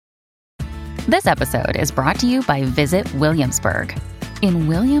This episode is brought to you by Visit Williamsburg. In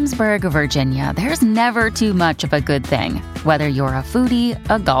Williamsburg, Virginia, there's never too much of a good thing. Whether you're a foodie,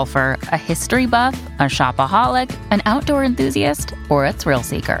 a golfer, a history buff, a shopaholic, an outdoor enthusiast, or a thrill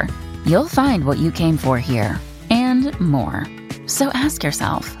seeker, you'll find what you came for here and more. So ask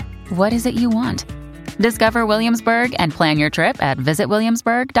yourself, what is it you want? Discover Williamsburg and plan your trip at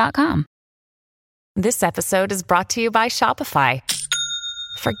visitwilliamsburg.com. This episode is brought to you by Shopify.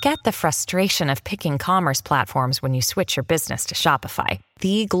 Forget the frustration of picking commerce platforms when you switch your business to Shopify,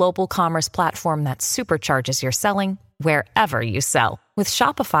 the global commerce platform that supercharges your selling wherever you sell. With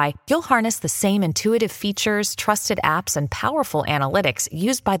Shopify, you'll harness the same intuitive features, trusted apps, and powerful analytics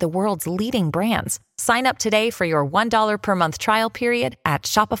used by the world's leading brands. Sign up today for your $1 per month trial period at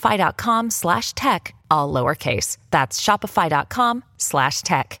shopify.com/tech, all lowercase. That's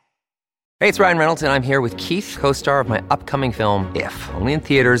shopify.com/tech. Hey, it's Ryan Reynolds, and I'm here with Keith, co-star of my upcoming film, If, only in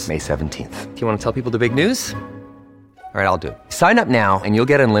theaters May 17th. Do you want to tell people the big news? All right, I'll do it. Sign up now and you'll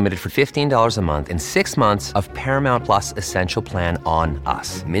get unlimited for $15 a month and 6 months of Paramount Plus Essential Plan on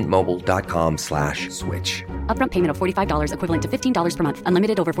us. MintMobile.com/switch. Upfront payment of $45 equivalent to $15 per month.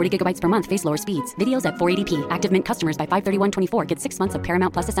 Unlimited over 40 gigabytes per month. Face lower speeds. Videos at 480p. Active Mint customers by 531.24 get 6 months of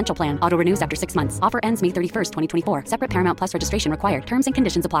Paramount Plus Essential Plan. Auto renews after 6 months. Offer ends May 31st, 2024. Separate Paramount Plus registration required. Terms and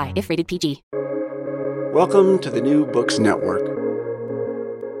conditions apply if rated PG. Welcome to the New Books Network.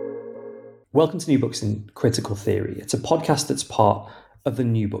 Welcome to New Books in Critical Theory. It's a podcast that's part of the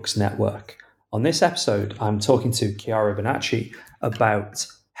New Books Network. On this episode, I'm talking to Chiara Bonacci about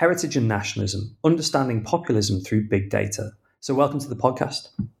heritage and nationalism, understanding populism through big data. So welcome to the podcast.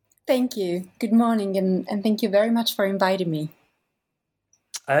 Thank you. Good morning, and thank you very much for inviting me.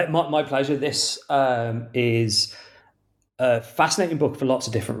 My pleasure. This is a fascinating book for lots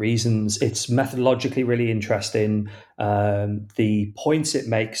of different reasons. It's methodologically really interesting. The points it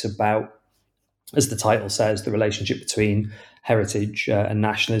makes about, as the title says, the relationship between heritage and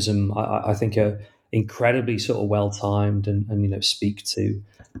nationalism, I think are incredibly sort of well-timed and speak to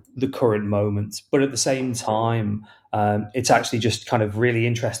the current moment. But at the same time, it's actually just kind of really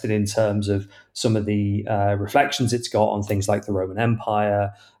interested in terms of some of the reflections it's got on things like the Roman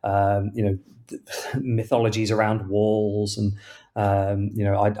Empire, mythologies around walls and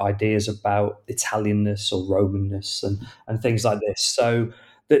ideas about Italianness or Romanness and things like this. So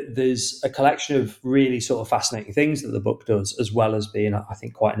there's a collection of really sort of fascinating things that the book does, as well as being, I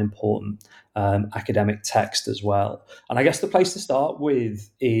think, quite an important academic text as well. And I guess the place to start with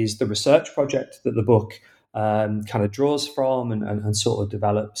is the research project that the book kind of draws from and sort of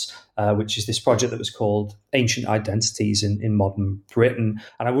develops, which is this project that was called Ancient Identities in Modern Britain.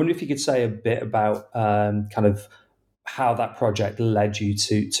 And I wonder if you could say a bit about kind of how that project led you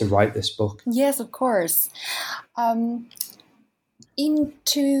to write this book. Yes, of course. In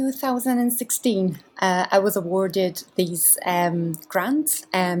 2016, I was awarded this grant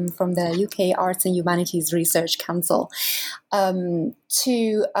from the UK Arts and Humanities Research Council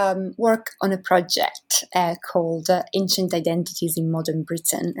to work on a project called Ancient Identities in Modern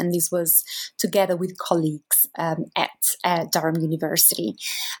Britain. And this was together with colleagues at Durham University.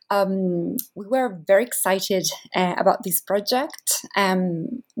 We were very excited about this project.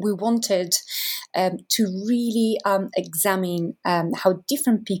 We wanted to really examine how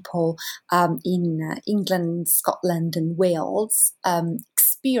different people in England, Scotland and Wales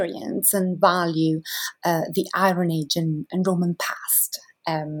experience and value the Iron Age and Roman past,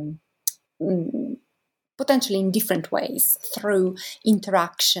 potentially in different ways through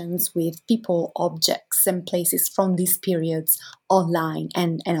interactions with people, objects and places from these periods online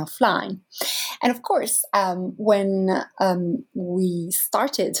and offline. And of course, when we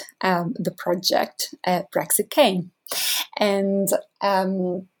started the project, Brexit came. And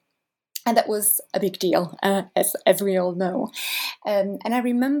that was a big deal, as we all know. And I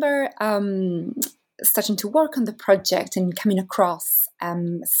remember starting to work on the project and coming across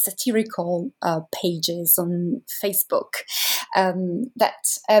satirical pages on Facebook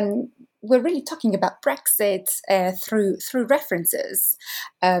that were really talking about Brexit through references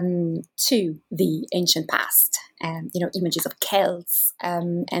to the ancient past. Images of Celts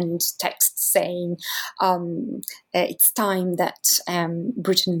and texts saying it's time that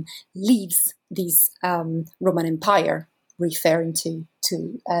Britain leaves this Roman Empire, referring to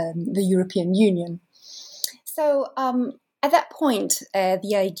the European Union. So at that point,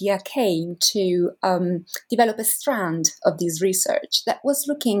 the idea came to develop a strand of this research that was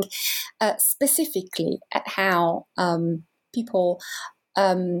looking specifically at how people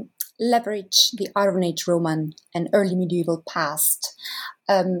leverage the Iron Age Roman and early medieval past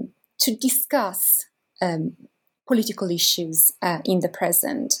to discuss political issues in the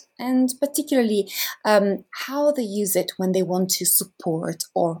present, and particularly how they use it when they want to support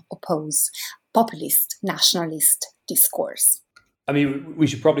or oppose populist, nationalist discourse. I mean, we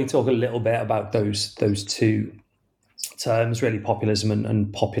should probably talk a little bit about those two terms, really, populism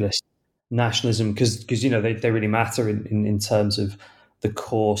and populist nationalism, because they really matter in terms of the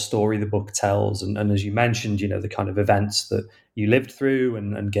core story the book tells, and as you mentioned, the kind of events that you lived through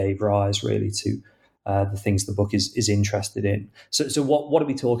and gave rise really to the things the book is interested in. So what are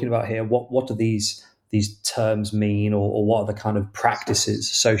we talking about here? What do these terms mean, or what are the kind of practices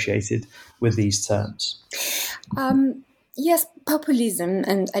associated with these terms? Yes, populism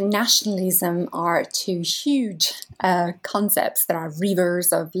and nationalism are two huge concepts that are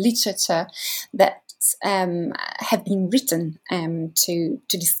rivers of literature that have been written to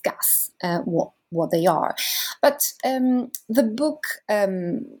discuss what they are. But the book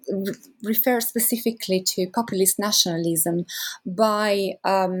refers specifically to populist nationalism by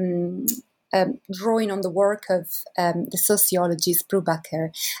drawing on the work of the sociologist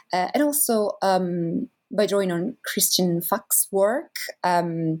Brubaker, and also by drawing on Christian Fuchs' work,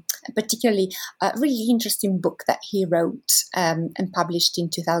 particularly a really interesting book that he wrote and published in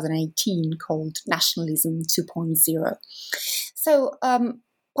 2018 called Nationalism 2.0. So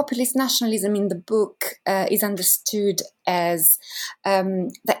populist nationalism in the book is understood as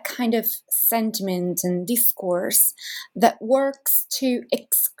that kind of sentiment and discourse that works to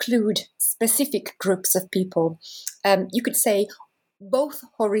exclude specific groups of people. You could say both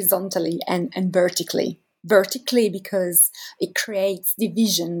horizontally and vertically. Vertically because it creates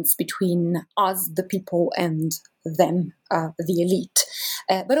divisions between us, the people, and them, the elite.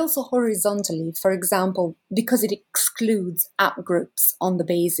 But also horizontally, for example, because it excludes outgroups on the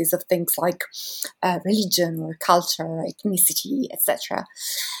basis of things like religion or culture, ethnicity, etc.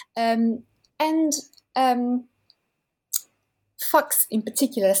 Fuchs in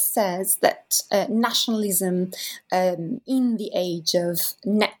particular says that nationalism in the age of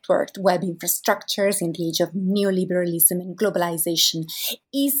networked web infrastructures, in the age of neoliberalism and globalization,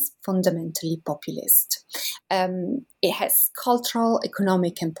 is fundamentally populist. It has cultural,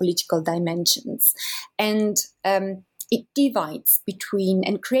 economic and political dimensions, and it divides between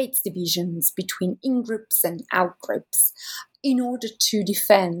and creates divisions between in-groups and out-groups in order to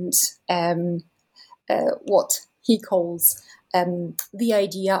defend what he calls the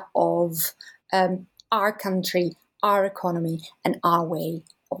idea of our country, our economy, and our way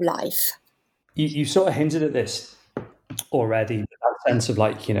of life. You sort of hinted at this already, that sense of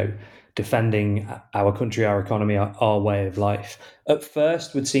defending our country, our economy, our way of life. At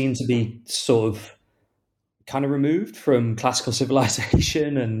first would seem to be sort of kind of removed from classical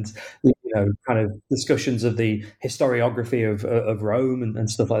civilization and kind of discussions of the historiography of Rome and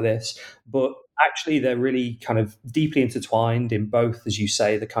stuff like this. But actually, they're really kind of deeply intertwined in both, as you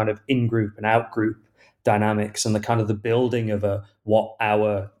say, the kind of in-group and out-group dynamics and the kind of the building of what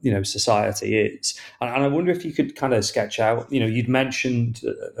our society is. And I wonder if you could kind of sketch out. You'd mentioned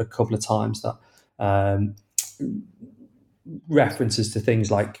a couple of times that references to things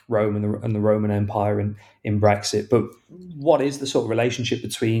like Rome and the Roman Empire in Brexit, but what is the sort of relationship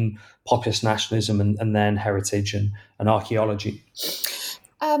between populist nationalism and then heritage and archaeology?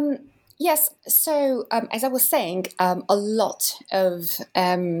 Yes, so as I was saying, a lot of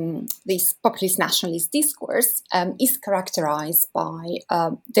this populist nationalist discourse is characterized by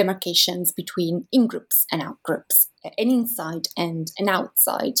demarcations between in-groups and out-groups, an inside and an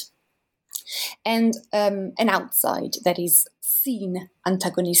outside. And an outside that is seen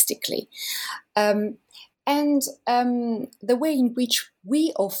antagonistically. And the way in which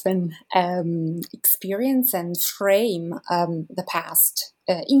we often experience and frame the past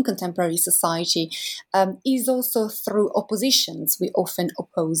in contemporary society is also through oppositions. We often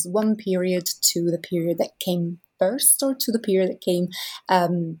oppose one period to the period that came first or to the period that came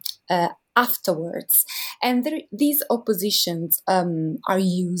afterwards. And these oppositions are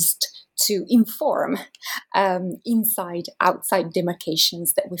used to inform inside-outside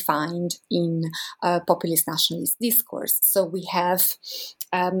demarcations that we find in populist nationalist discourse. So we have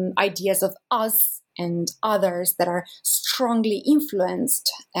ideas of us and others that are strongly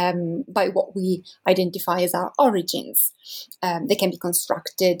influenced by what we identify as our origins. They can be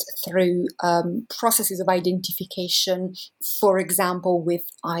constructed through processes of identification, for example, with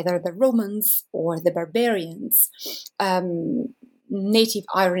either the Romans or the barbarians, native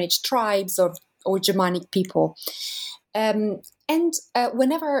Iron Age tribes or Germanic people. And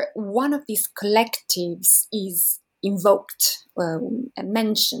whenever one of these collectives is invoked and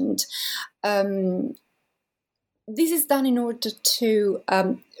mentioned, this is done in order to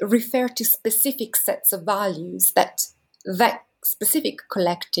refer to specific sets of values that specific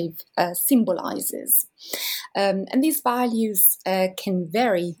collective symbolizes. And these values can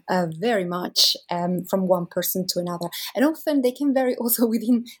vary very much from one person to another. And often they can vary also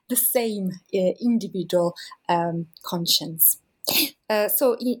within the same individual conscience.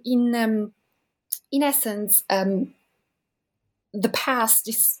 So in essence, the past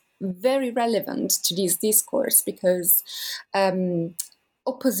is very relevant to this discourse because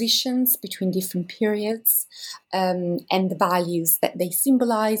oppositions between different periods and the values that they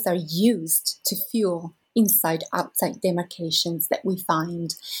symbolize are used to fuel inside-outside demarcations that we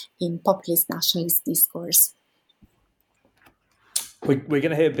find in populist nationalist discourse. We're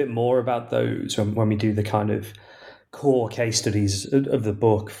going to hear a bit more about those when we do the kind of core case studies of the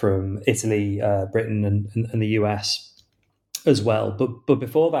book from Italy, Britain, and the US as well. But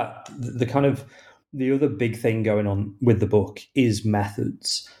before that, the other big thing going on with the book is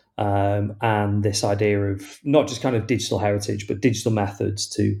methods, and this idea of not just kind of digital heritage, but digital methods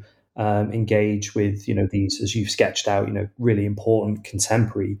to engage with, these, as you've sketched out, really important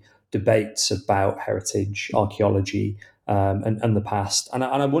contemporary debates about heritage, archaeology, and the past. And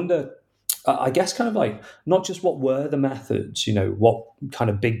I wonder, I guess, kind of like, not just what were the methods, what kind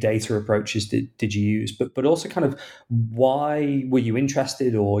of big data approaches did you use, but also kind of why were you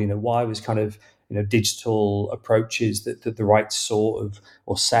interested, or, why was kind of, digital approaches that the right sort of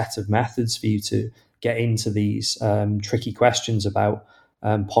or set of methods for you to get into these tricky questions about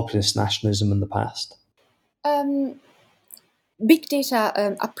populist nationalism in the past? Big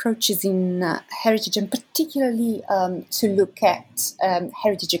data approaches in heritage, and particularly to look at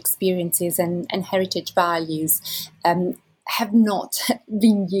heritage experiences and heritage values, have not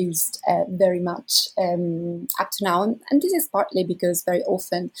been used very much up to now. And this is partly because very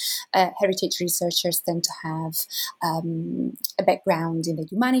often heritage researchers tend to have a background in the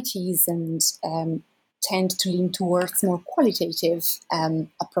humanities and tend to lean towards more qualitative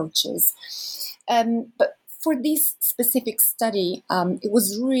approaches. But for this specific study, it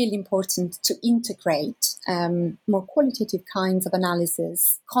was really important to integrate more qualitative kinds of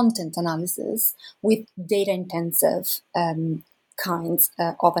analysis, content analysis, with data-intensive kinds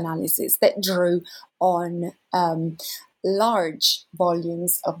of analysis that drew on large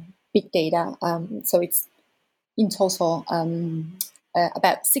volumes of big data. So it's in total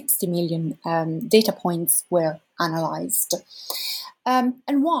about 60 million data points were analyzed. And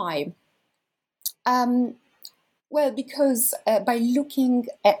why? Well, because by looking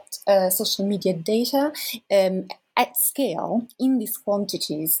at social media data at scale in these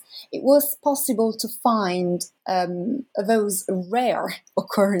quantities, it was possible to find those rare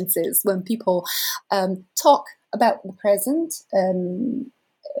occurrences when people talk about the present,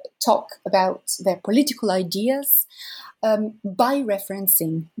 talk about their political ideas by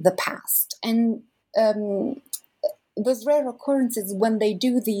referencing the past. And those rare occurrences, when they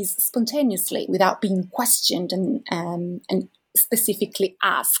do these spontaneously without being questioned and specifically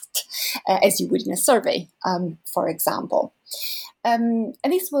asked, as you would in a survey, for example. And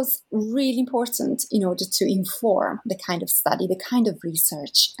this was really important in order to inform the kind of study, the kind of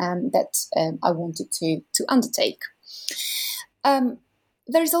research that I wanted to undertake.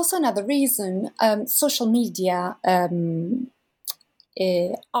 There is also another reason. Social media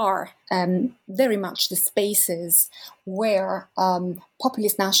are very much the spaces where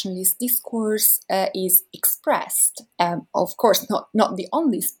populist nationalist discourse is expressed. Of course, not the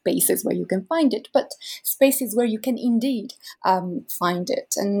only spaces where you can find it, but spaces where you can indeed find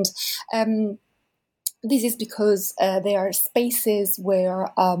it. And this is because they are spaces where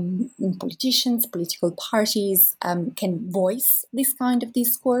politicians, political parties can voice this kind of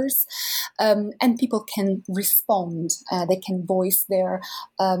discourse, and people can respond. They can voice their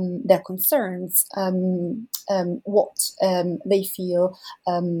concerns, what they feel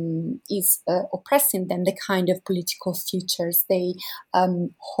is oppressing them, the kind of political futures they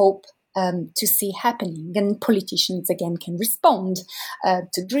hope to see happening. And politicians, again, can respond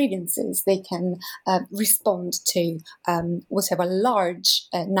to grievances. They can respond to whatever large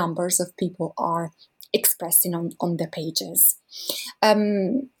numbers of people are expressing on their pages.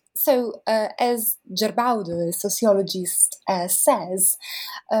 So, as Gerbaudo, a sociologist, says,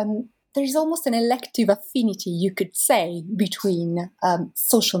 there is almost an elective affinity, you could say, between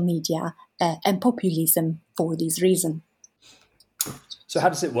social media and populism for this reason. So how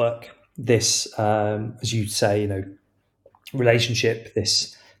does it work? This, as you say, relationship,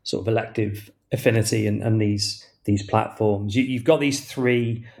 this sort of elective affinity, and these platforms. You've got these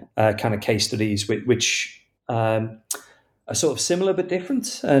three kind of case studies, which are sort of similar but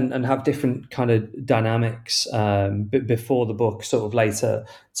different, and have different kind of dynamics. Before the book sort of later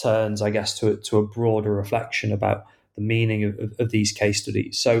turns, I guess, to a broader reflection about the meaning of these case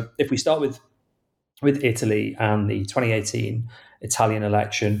studies. So if we start with Italy and the 2018 Italian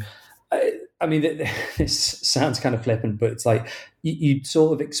election, I mean, this sounds kind of flippant, but it's like you'd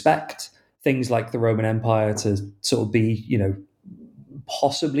sort of expect things like the Roman Empire to sort of be,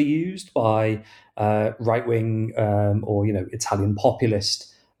 possibly used by right-wing or, Italian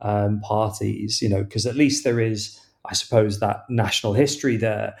populist parties, because at least there is, I suppose, that national history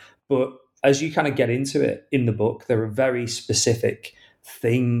there. But as you kind of get into it in the book, there are very specific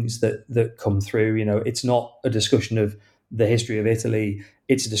things that come through. It's not a discussion of the history of Italy.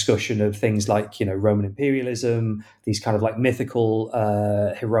 It's a discussion of things like, Roman imperialism, these kind of like mythical,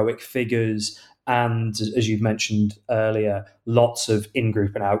 heroic figures. And as you've mentioned earlier, lots of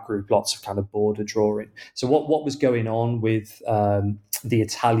in-group and out-group, lots of kind of border drawing. So what was going on with the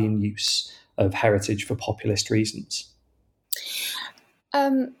Italian use of heritage for populist reasons?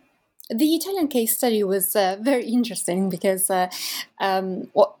 The Italian case study was very interesting because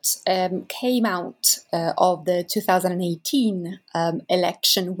what came out of the 2018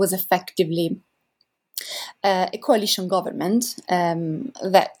 election was effectively a coalition government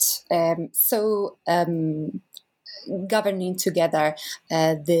that saw governing together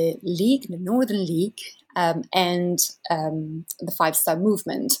the League, the Northern League, and the Five Star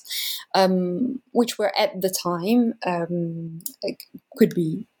Movement, which were at the time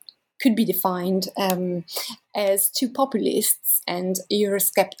could be defined as two populists and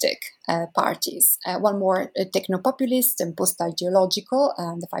Eurosceptic parties. One more techno-populist and post-ideological,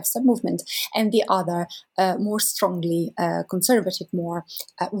 the Five Star Movement, and the other more strongly conservative, more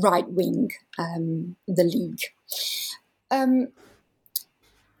right-wing, the League.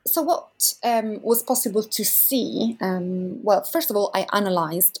 So what was possible to see? Well, first of all, I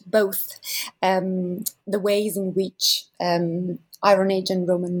analyzed both the ways in which Iron Age and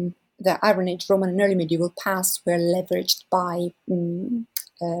Roman and early medieval past were leveraged by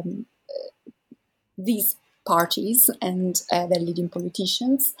these parties and their leading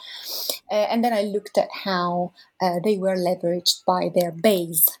politicians. And then I looked at how they were leveraged by their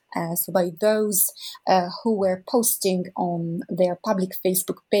base, so by those who were posting on their public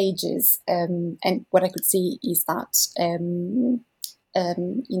Facebook pages. And what I could see is that in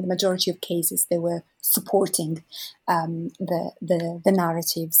the majority of cases, they were supporting the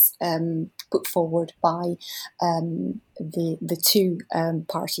narratives put forward by the two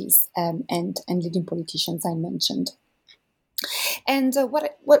parties and leading politicians I mentioned. And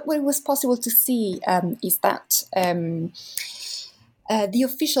what was possible to see is that the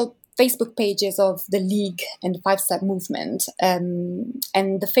official Facebook pages of the League and the Five Star Movement and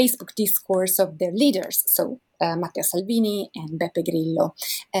the Facebook discourse of their leaders, so Matteo Salvini and Beppe Grillo,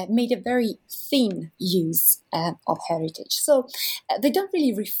 made a very thin use of heritage. So they don't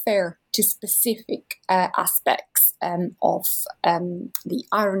really refer to specific aspects of the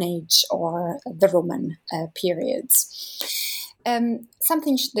Iron Age or the Roman periods.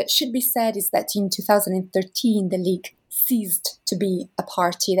 Something that should be said is that in 2013, the League ceased to be a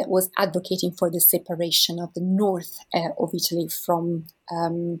party that was advocating for the separation of the north of Italy from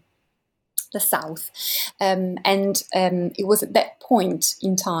the south. And it was at that point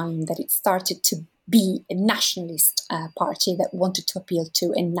in time that it started to be a nationalist party that wanted to appeal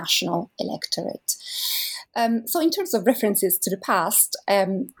to a national electorate. So in terms of references to the past,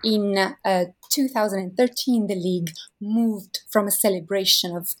 in 2013, the League moved from a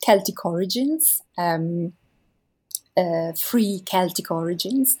celebration of Celtic origins, free Celtic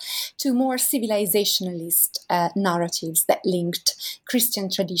origins, to more civilizationalist narratives that linked Christian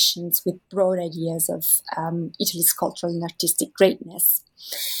traditions with broad ideas of Italy's cultural and artistic greatness.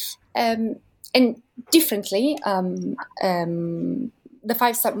 And differently, the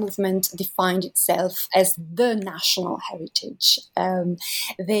Five Star Movement defined itself as the national heritage.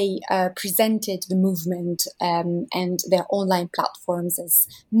 They presented the movement and their online platforms as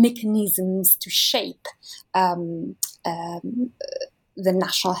mechanisms to shape the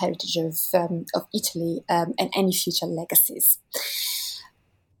national heritage of Italy and any future legacies.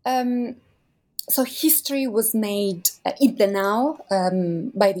 So history was made in the now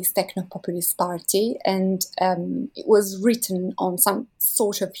by this techno-populist party, and it was written on some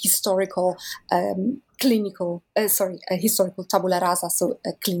sort of historical historical tabula rasa, so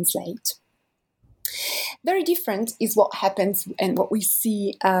a clean slate. Very different is what happens and what we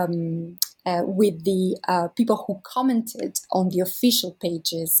see with the people who commented on the official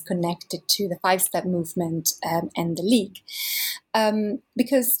pages connected to the Five Star Movement and the League,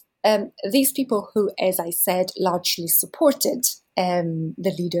 because these people who, as I said, largely supported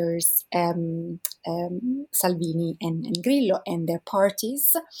the leaders Salvini and Grillo and their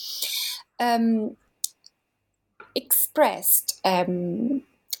parties, expressed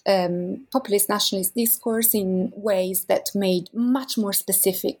populist nationalist discourse in ways that made much more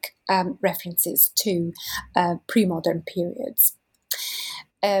specific references to pre-modern periods.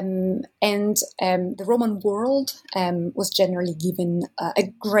 And the Roman world was generally given a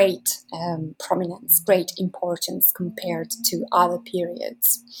great prominence, great importance compared to other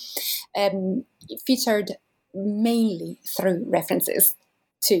periods. It featured mainly through references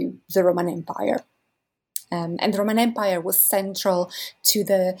to the Roman Empire. And the Roman Empire was central to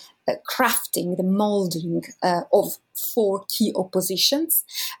the crafting, the molding of four key oppositions.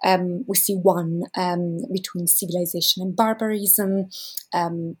 We see one between civilization and barbarism,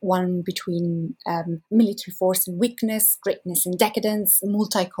 one between military force and weakness, greatness and decadence,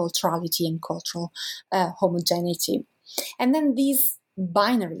 multiculturality and cultural homogeneity. And then these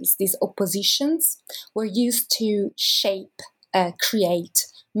binaries, these oppositions, were used to shape, create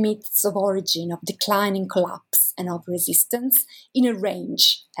myths of origin, of decline and collapse, and of resistance in a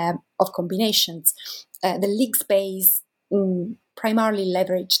range of combinations. The League's base primarily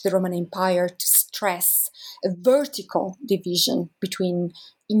leveraged the Roman Empire to stress a vertical division between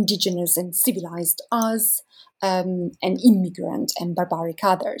indigenous and civilized us, and immigrant and barbaric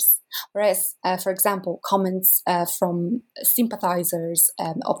others. Whereas, for example, comments from sympathizers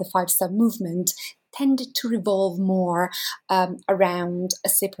of the Five Star Movement tended to revolve more around a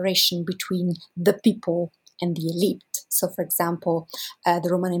separation between the people and the elite. So, for example, the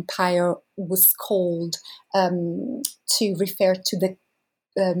Roman Empire was called to refer to the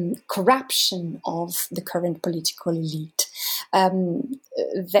corruption of the current political elite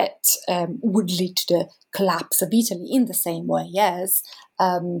that would lead to the collapse of Italy in the same way as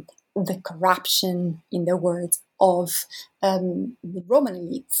the corruption, in their words, of the Roman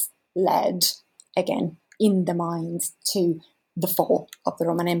elites led, again, in the minds to the fall of the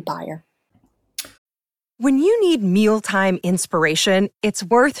Roman Empire. When you need mealtime inspiration, it's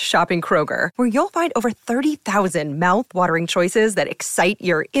worth shopping Kroger, where you'll find over 30,000 mouth-watering choices that excite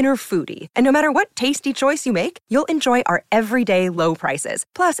your inner foodie. And no matter what tasty choice you make, you'll enjoy our everyday low prices,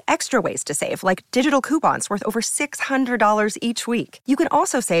 plus extra ways to save, like digital coupons worth over $600 each week. You can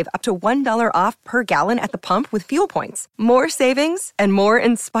also save up to $1 off per gallon at the pump with fuel points. More savings and more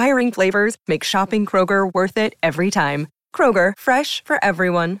inspiring flavors make shopping Kroger worth it every time. Kroger, fresh for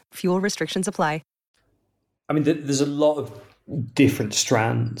everyone. Fuel restrictions apply. I mean, there's a lot of different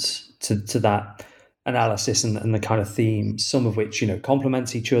strands to that analysis and the kind of themes, some of which,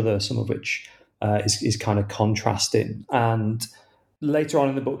 complement each other, some of which is kind of contrasting. And later on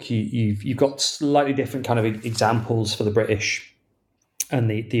in the book, you've got slightly different kind of examples for the British and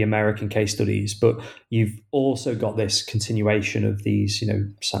the American case studies, but you've also got this continuation of these,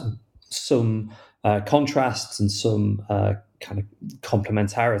 some contrasts and some kind of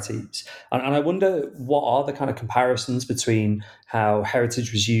complementarities. And I wonder, what are the kind of comparisons between how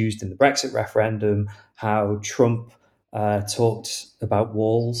heritage was used in the Brexit referendum, how Trump talked about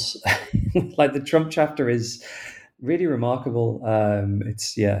walls? Like, the Trump chapter is really remarkable.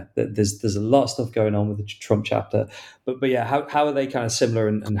 There's a lot of stuff going on with the Trump chapter, but yeah, how are they kind of similar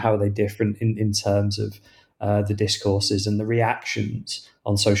and how are they different in terms of the discourses and the reactions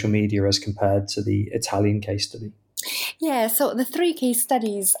on social media as compared to the Italian case study? Yeah, so the three case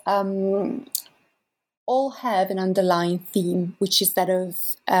studies all have an underlying theme, which is that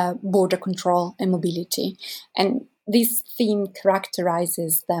of border control and mobility. And this theme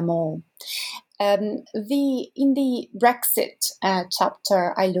characterizes them all. In the Brexit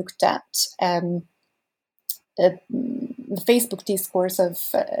chapter, I looked at the Facebook discourse of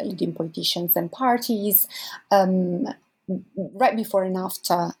leading politicians and parties right before and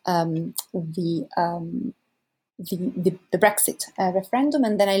after the Brexit referendum,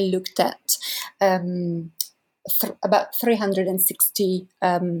 and then I looked at about 360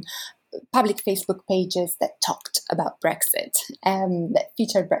 public Facebook pages that talked about Brexit, that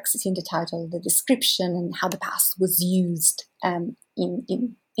featured Brexit in the title, the description, and how the past was used in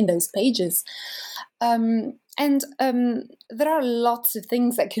those pages. And there are lots of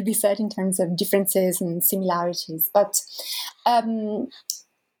things that could be said in terms of differences and similarities, but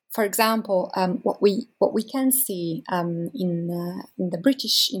for example, what we can see in the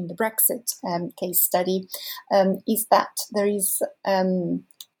Brexit case study is that there is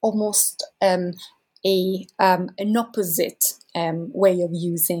almost an opposite way of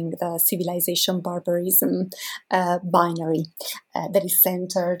using the civilization barbarism binary that is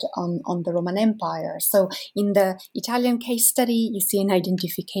centered on the Roman Empire. So in the Italian case study, you see an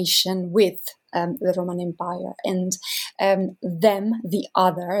identification with the Roman Empire, and them, the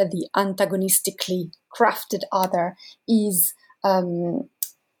other, the antagonistically crafted other, is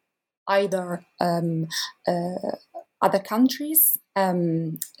either other countries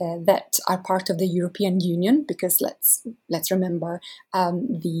that are part of the European Union, because let's remember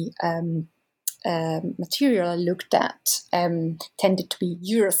the material I looked at tended to be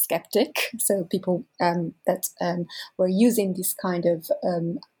Eurosceptic, so people that were using this kind of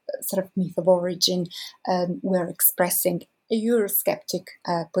sort of myth of origin were expressing Eurosceptic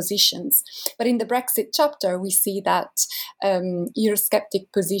positions. But in the Brexit chapter, we see that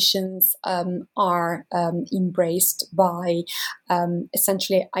Eurosceptic positions are embraced by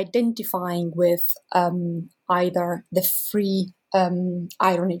essentially identifying with either the free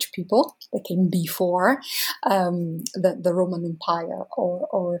Iron Age people that came before the Roman Empire,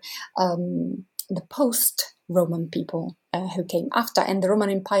 or the post-Roman people who came after. And the Roman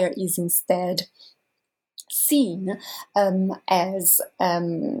Empire is instead seen as a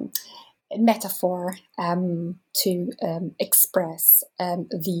metaphor to express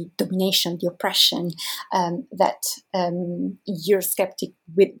the domination, the oppression that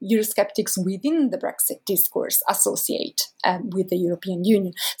Eurosceptics within the Brexit discourse associate with the European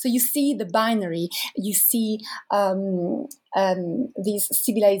Union. So you see the binary, you see this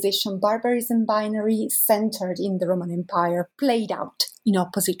civilization barbarism binary centered in the Roman Empire played out in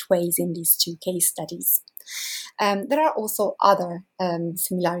opposite ways in these two case studies. There are also other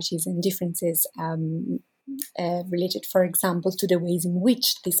similarities and differences related, for example, to the ways in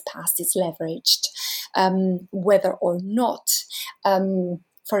which this past is leveraged, whether or not,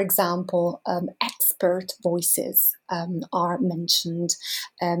 for example, expert voices are mentioned.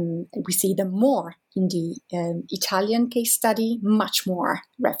 We see them more in the Italian case study, much more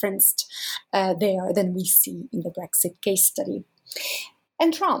referenced there than we see in the Brexit case study.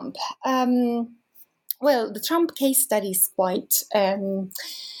 And Trump. Well, the Trump case study is quite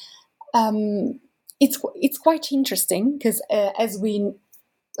it's quite interesting because as we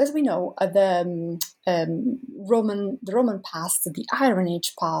know, the Roman past, the Iron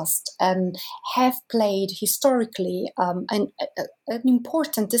Age past, have played historically an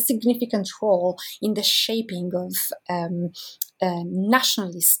important, a significant role in the shaping of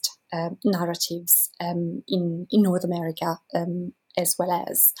nationalist narratives in North America, as well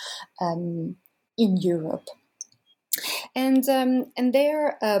as in Europe. And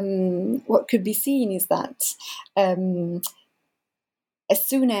there, what could be seen is that as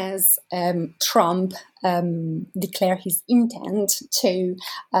soon as Trump declared his intent to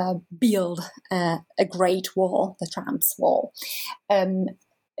build a Great Wall, the Trump's Wall, a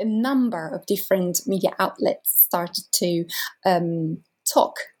number of different media outlets started to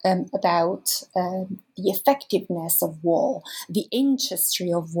talk about the effectiveness of wall, the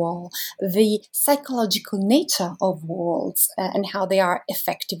ancestry of wall, the psychological nature of walls, and how they are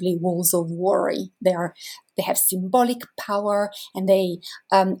effectively walls of worry. They have symbolic power, and they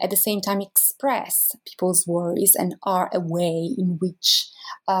at the same time express people's worries and are a way in which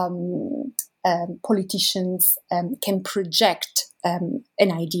politicians can project an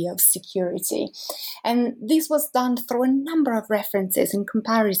idea of security. And this was done through a number of references and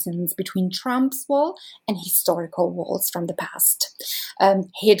comparisons between Trump's wall and historical walls from the past.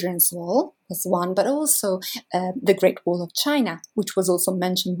 Hadrian's Wall was one, but also the Great Wall of China, which was also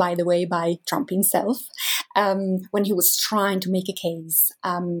mentioned, by the way, by Trump himself, when he was trying to make a case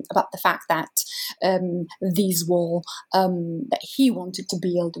about the fact that this wall that he wanted to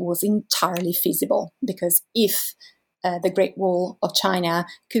build was entirely feasible, because if the Great Wall of China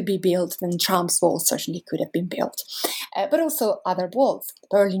could be built, then Trump's wall certainly could have been built. But also other walls, the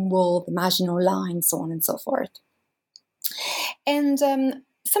Berlin Wall, the Maginot Line, so on and so forth. And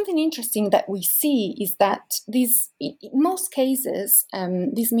something interesting that we see is that these, in most cases,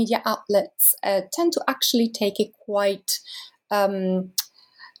 these media outlets tend to actually take a quite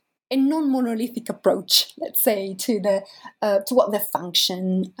a non-monolithic approach, let's say, to what the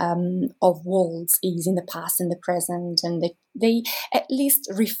function of walls is in the past and the present, and they at least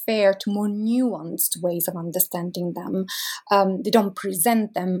refer to more nuanced ways of understanding them. They don't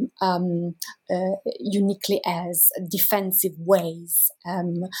present them uniquely as defensive ways,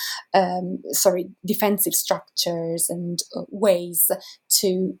 defensive structures and ways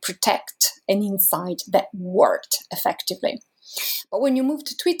to protect an insight that worked effectively. But when you move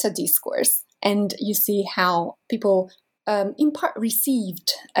to Twitter discourse and you see how people in part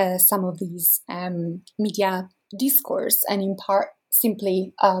received some of these media discourse, and in part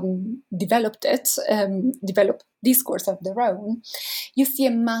simply develop discourse of their own, you see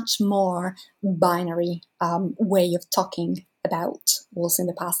a much more binary way of talking about walls in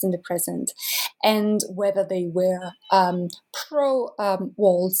the past and the present, and whether they were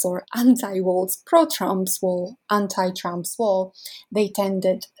pro-walls or anti-walls, pro-Trump's wall, anti-Trump's wall, they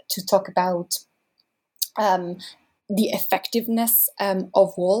tended to talk about the effectiveness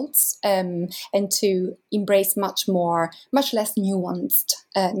of walls and to embrace much less nuanced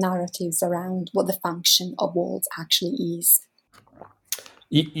narratives around what the function of walls actually is.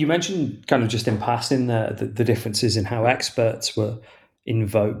 You mentioned kind of just in passing the differences in how experts were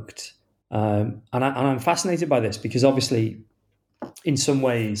invoked. And I'm fascinated by this because obviously in some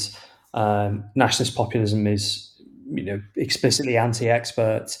ways nationalist populism is explicitly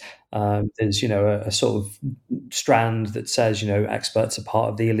anti-expert. There's a sort of strand that says experts are part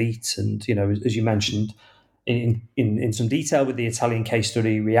of the elite, and as you mentioned in some detail with the Italian case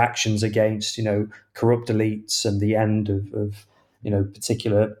study, reactions against corrupt elites and the end of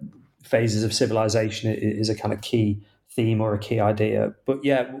particular phases of civilization is a kind of key theme or a key idea. But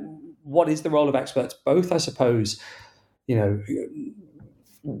yeah, what is the role of experts? Both, I suppose,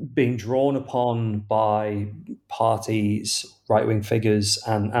 being drawn upon by parties, right-wing figures,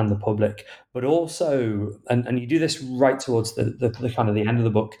 and the public, but also, and you do this right towards the kind of the end of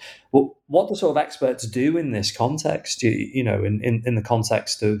the book. What the sort of experts do in this context, in the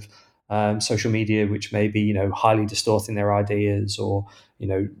context of social media, which may be highly distorting their ideas, or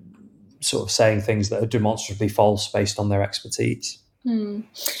sort of saying things that are demonstrably false based on their expertise.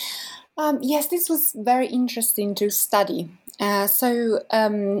 Yes, this was very interesting to study. So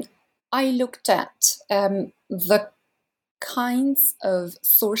I looked at the kinds of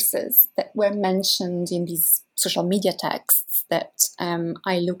sources that were mentioned in these social media texts that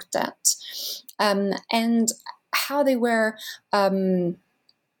I looked at, and how they were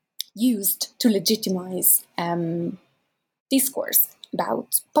used to legitimize discourse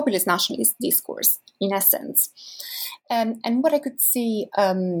about populist nationalist discourse, in essence. And what I could see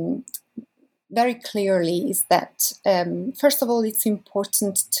very clearly is that, first of all, it's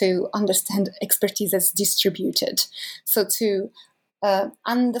important to understand expertise as distributed. So to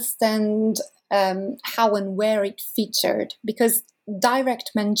understand how and where it featured, because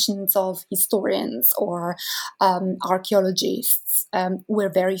direct mentions of historians or archaeologists were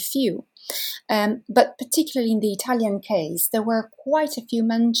very few. But particularly in the Italian case, there were quite a few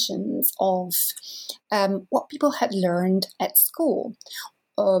mentions of what people had learned at school,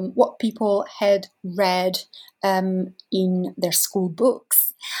 what people had read in their school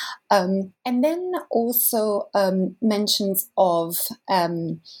books, and then also mentions of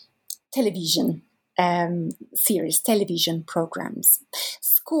television series, television programs.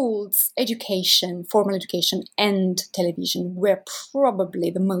 Schools, education, formal education, and television were probably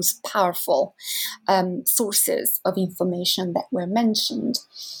the most powerful sources of information that were mentioned.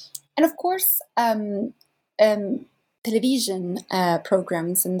 And of course, television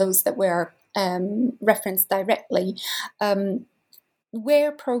programs, and those that were referenced directly,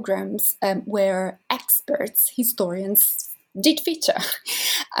 were programs where experts, historians, did feature.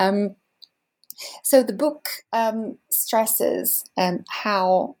 So the book stresses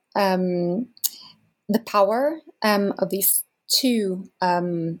how the power of these two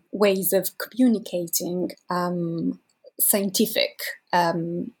ways of communicating scientific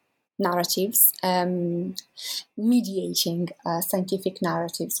narratives, mediating scientific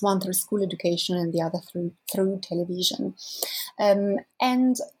narratives, one through school education and the other through television.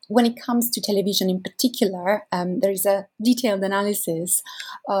 And when it comes to television in particular, there is a detailed analysis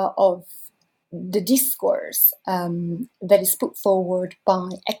of the discourse that is put forward by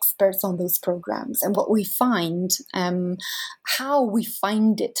experts on those programs, and what we find, how we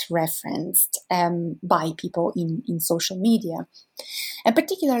find it referenced by people in social media, and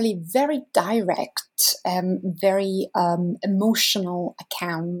particularly very direct, very emotional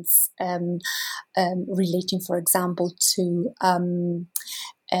accounts relating, for example, to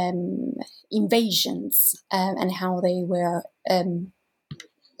invasions and how they were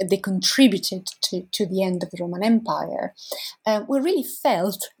they contributed to the end of the Roman Empire, were really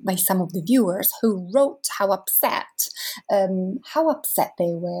felt by some of the viewers who wrote how upset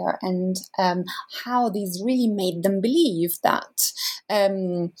they were, and how this really made them believe that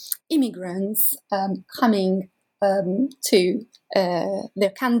immigrants coming to their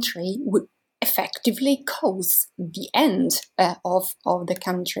country would effectively cause the end of the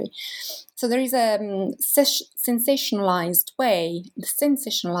country. So there is a sensationalized way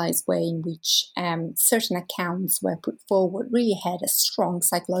in which certain accounts were put forward really had a strong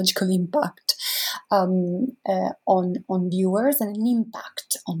psychological impact on viewers and an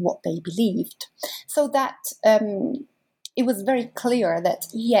impact on what they believed. So that it was very clear that,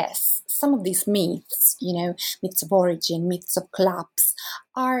 yes, some of these myths, myths of origin, myths of collapse,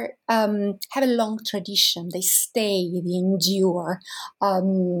 are have a long tradition. They stay, they endure.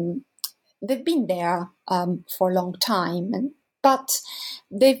 They've been there for a long time, but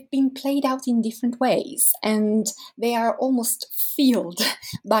they've been played out in different ways, and they are almost filled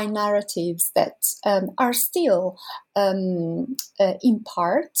by narratives that are still, in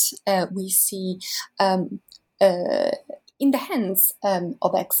part, we see in the hands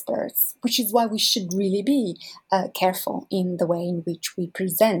of experts, which is why we should really be careful in the way in which we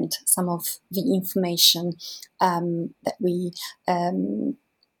present some of the information that we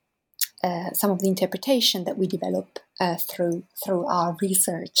some of the interpretation that we develop through our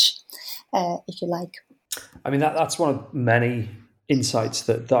research, if you like. I mean, that's one of many insights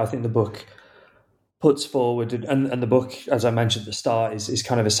that I think the book puts forward, and the book, as I mentioned at the start, is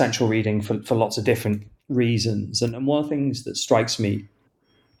kind of essential reading for lots of different reasons. And one of the things that strikes me,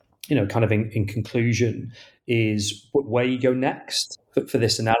 kind of in conclusion, is where you go next for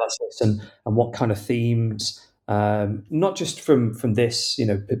this analysis, and what kind of themes, not just from this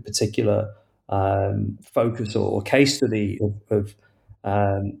particular focus or case study of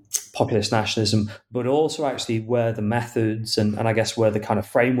populist nationalism, but also actually where the methods and I guess where the kind of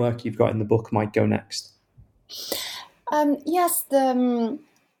framework you've got in the book might go next. Yes,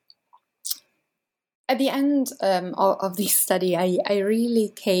 at the end of this study, I really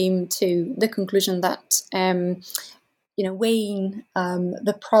came to the conclusion that weighing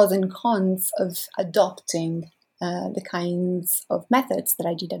the pros and cons of adopting the kinds of methods that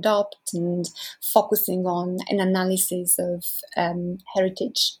I did adopt, and focusing on an analysis of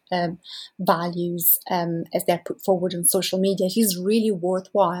heritage values as they're put forward on social media, it is really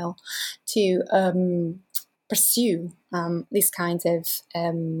worthwhile to pursue these kinds of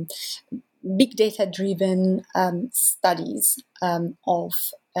big data-driven studies of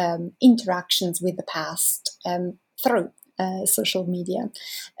interactions with the past through social media,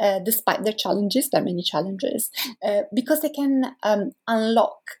 despite their challenges. There are many challenges, because they can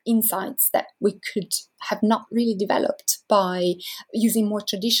unlock insights that we could have not really developed by using more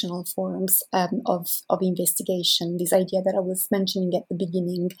traditional forms of investigation. This idea that I was mentioning at the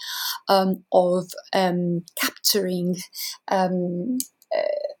beginning of capturing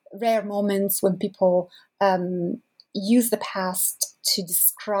rare moments when people use the past to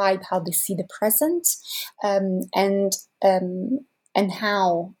describe how they see the present, and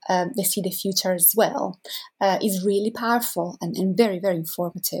how they see the future as well, is really powerful and very, very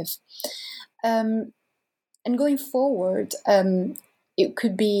informative. And going forward, it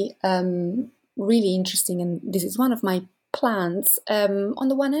could be really interesting, and this is one of my plans, on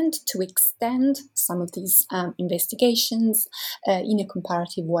the one hand, to extend some of these investigations in a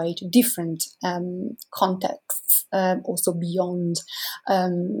comparative way to different contexts, also beyond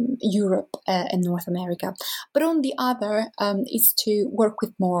Europe and North America. But on the other, is to work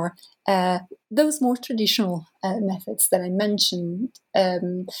with more those more traditional methods that I mentioned,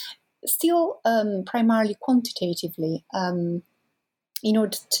 still primarily quantitatively, in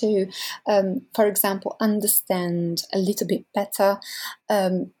order to, for example, understand a little bit better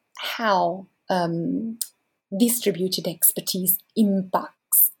how distributed expertise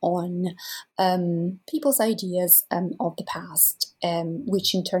impacts on people's ideas of the past,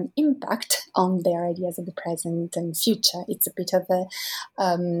 which in turn impact on their ideas of the present and future. It's a bit of a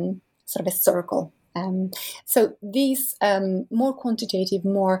sort of a circle. So these more quantitative,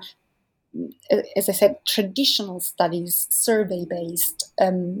 more, as I said, traditional studies, survey-based,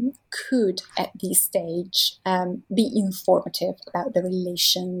 could at this stage be informative about the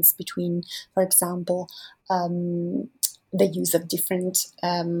relations between, for example, the use of different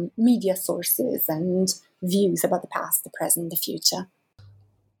media sources and views about the past, the present, the future.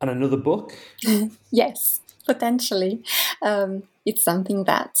 And another book? Yes, potentially. It's something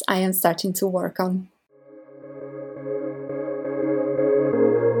that I am starting to work on.